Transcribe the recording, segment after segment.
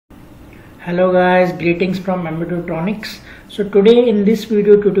Hello guys, greetings from Electronics. So today in this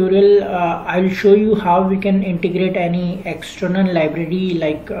video tutorial I will show you how we can integrate any external library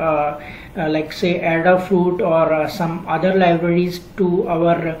like say Adafruit or some other libraries to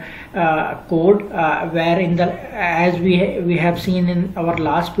our code where in the as we have seen in our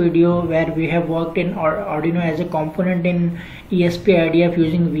last video where we have worked in Arduino as a component in ESP IDF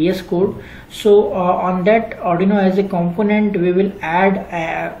using VS Code. So on that Arduino as a component we will add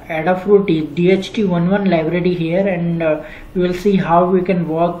Adafruit DHT11 library here, and we will see how we can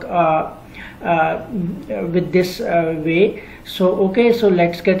work with this way. So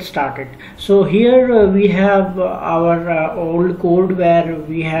let's get started. So here we have our old code where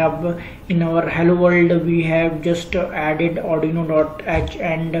we have in our hello world we have just added Arduino.h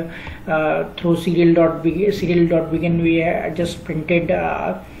and through serial.begin we just printed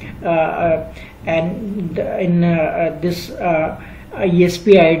and in this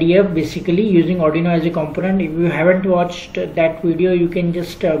ESP IDF basically using Arduino as a component. If you haven't watched that video, you can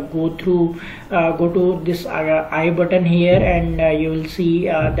just go to this I button here, and you will see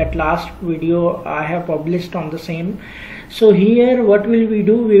that last video I have published on the same. So here what will we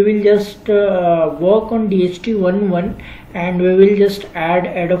do? We will just work on DHT11 and we will just add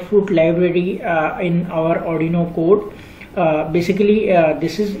Adafruit library in our Arduino code. Basically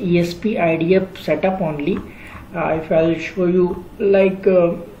this is ESP IDF setup only. If I'll show you, like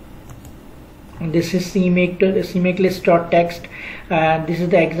this is cmakelist.txt, this is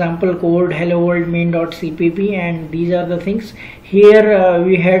the example code hello world main.cpp, and these are the things. Here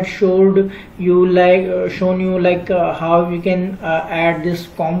we had shown you how we can add this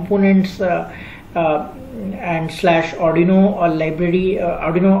components and slash Arduino or library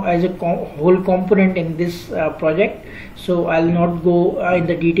Arduino as a whole component in this project. So I'll not go in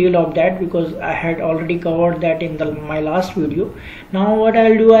the detail of that because I had already covered that in my last video. Now what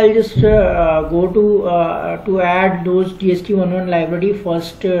I'll do, I'll just go to add those DHT11 library.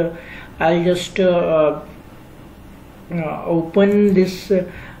 First I'll just open this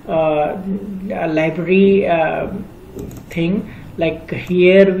library thing. Like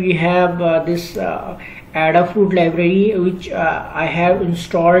here we have this Adafruit library which I have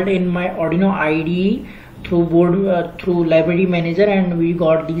installed in my Arduino IDE through library manager, and we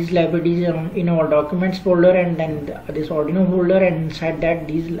got these libraries in our documents folder, and then this Arduino folder, and inside that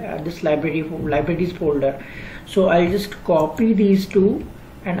this libraries folder. So I'll just copy these two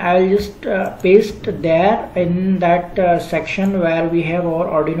and I'll just paste there in that section where we have our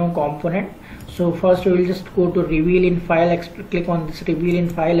Arduino component. So first we will just go to reveal in file, click on this reveal in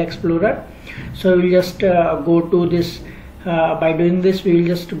file explorer. So we'll just go to this, by doing this we will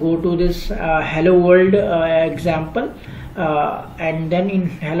just go to this hello world example, and then in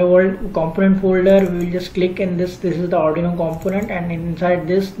hello world component folder we will just click in this is the Arduino component, and inside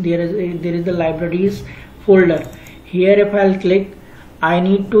this there is the libraries folder. Here if I'll click, I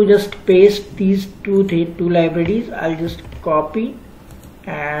need to just paste these two libraries. I'll just copy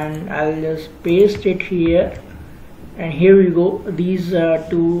and I'll just paste it here, and here we go. These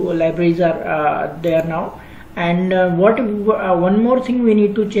two libraries are there now. And one more thing we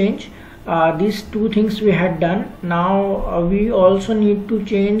need to change. These two things we had done. Now we also need to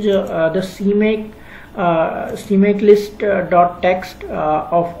change the cmakelist.txt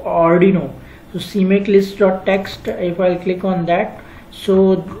of Arduino. So cmakelist.txt, if I'll click on that,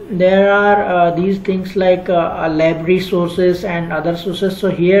 so there are these things like library sources and other sources. So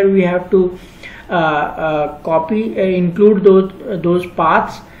here we have to include those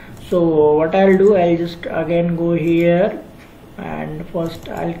paths. So what I'll do, I'll just again go here, and first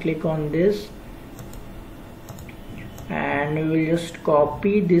I'll click on this, and we will just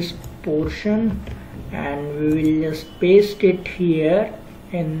copy this portion and we will just paste it here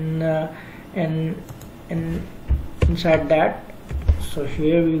inside that. So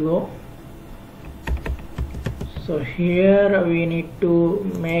here we go. So here we need to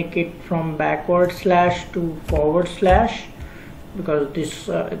make it from backward slash to forward slash, because this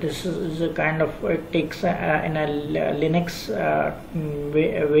is a kind of, it takes in a Linux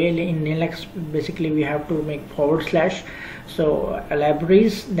way. In Linux basically we have to make forward slash. So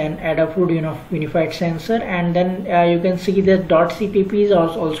libraries, then Adafruit unified sensor, and then you can see that .cpp is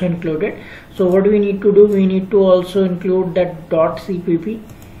also included. So what we need to do, we need to also include that .cpp.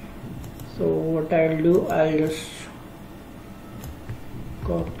 So what I'll do, I'll just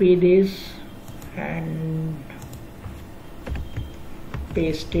copy this and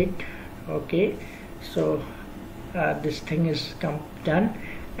paste it. Okay, so this thing is done.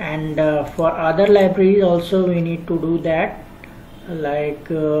 And for other libraries also we need to do that. Like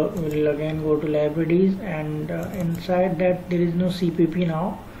we'll again go to libraries, and inside that there is no CPP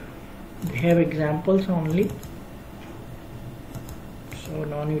now. we have examples only, so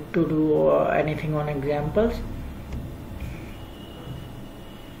no need to do anything on examples.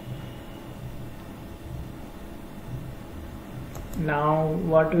 Now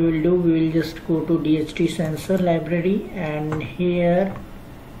what we will do, we will just go to DHT sensor library, and here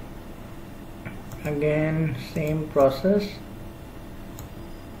again same process,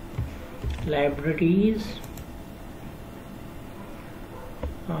 libraries.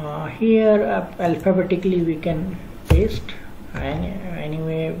 Here alphabetically we can paste, and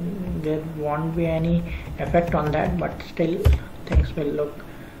anyway there won't be any effect on that, but still things will look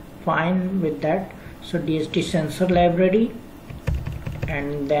fine with that. So DHT sensor library,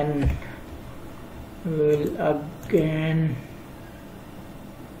 and then we will again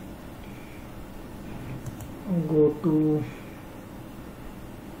go to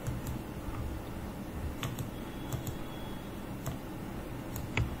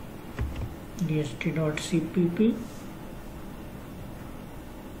dht.cpp,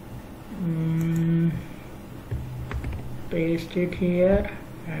 paste it here,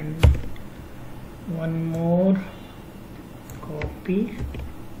 and one more copy,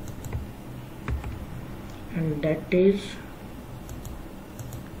 and that is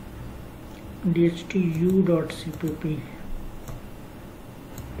dhtu.cpp.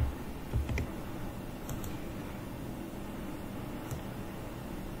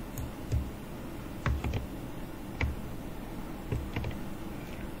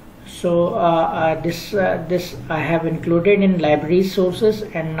 So this I have included in library sources,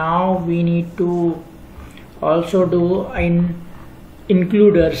 and now we need to also do in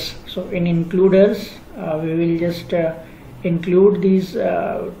includers. So in includers we will just include these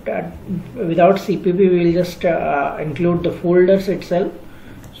without CPP, we will just include the folders itself.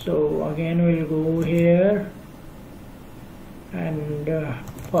 So again we'll go here, and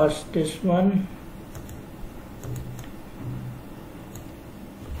first this one,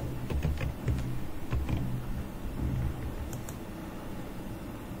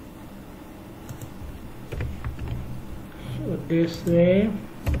 so this way.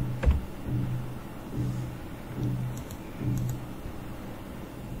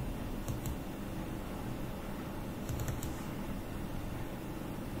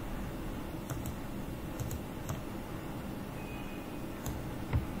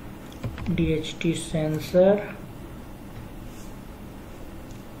 DHT sensor,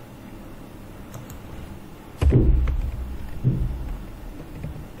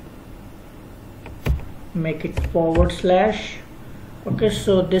 make it /. Okay,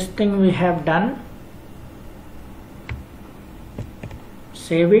 so this thing we have done.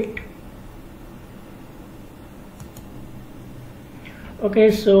 Save it.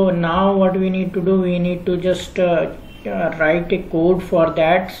 Okay, so now what we need to do, we need to just write a code for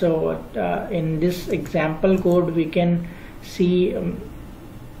that. So in this example code we can see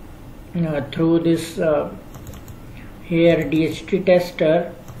through this here DHT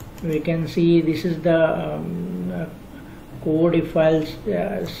tester, we can see this is the code. If I'll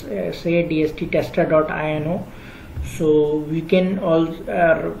say DHT tester.ino, so we can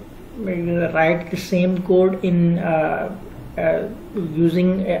also write the same code in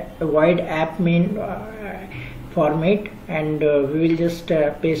using a void app main format, and we will just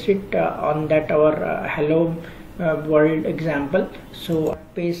paste it on that our hello world example. So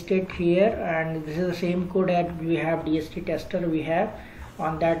paste it here, and this is the same code that we have DHT tester. We have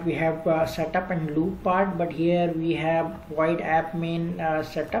on that we have setup and loop part, but here we have void app main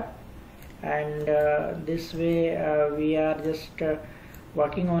setup, and this way we are just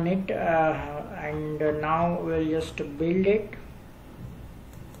working on it, and now we'll just build it.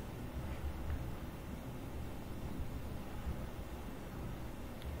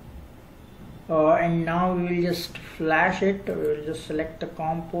 And now we will just flash it. We will just select the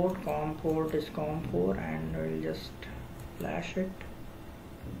COM port is COM4, and we will just flash it.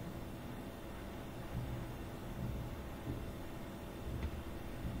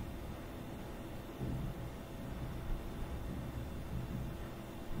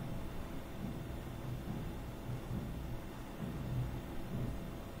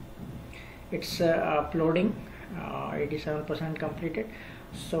 It's uploading, 87% completed.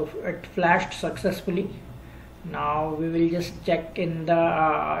 So it flashed successfully. Now we will just check in the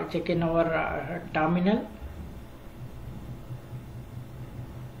our terminal.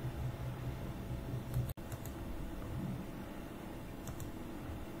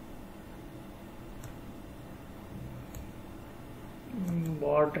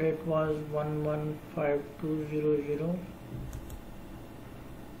 Baud rate was 115200.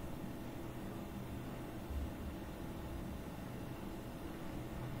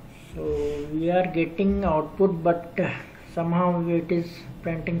 So we are getting output, but somehow it is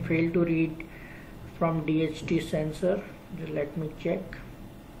printing failed to read from DHT sensor. Let me check.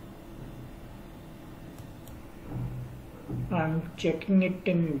 I'm checking it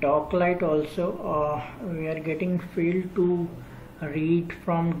in dock light also. We are getting failed to read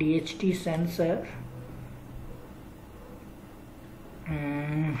from DHT sensor.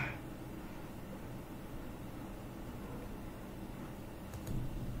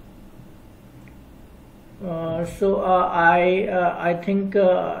 I think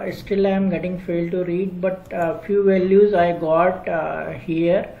still I am getting failed to read, but few values I got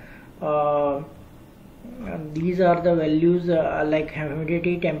here. These are the values like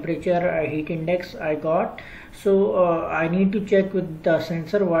humidity, temperature, heat index I got. So I need to check with the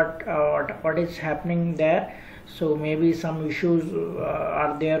sensor what is happening there. So maybe some issues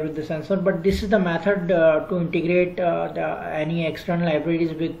are there with the sensor, but this is the method to integrate any external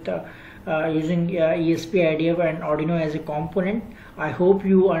libraries with using ESP IDF and Arduino as a component. I hope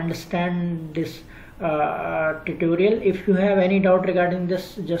you understand this tutorial. If you have any doubt regarding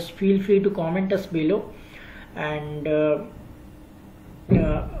this, just feel free to comment us below. And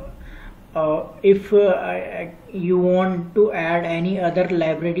if you want to add any other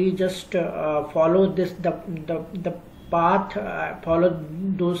library, just follow this the path, follow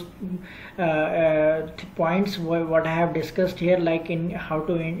those points what I have discussed here, like in how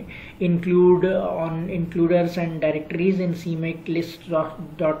to include on includers and directories in CMake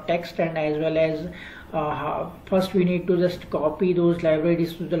list.txt, and as well as first we need to just copy those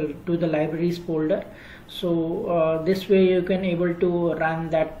libraries to the libraries folder. So this way you can able to run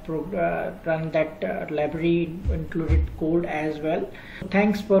that library included code as well.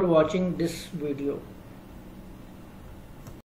 Thanks for watching this video.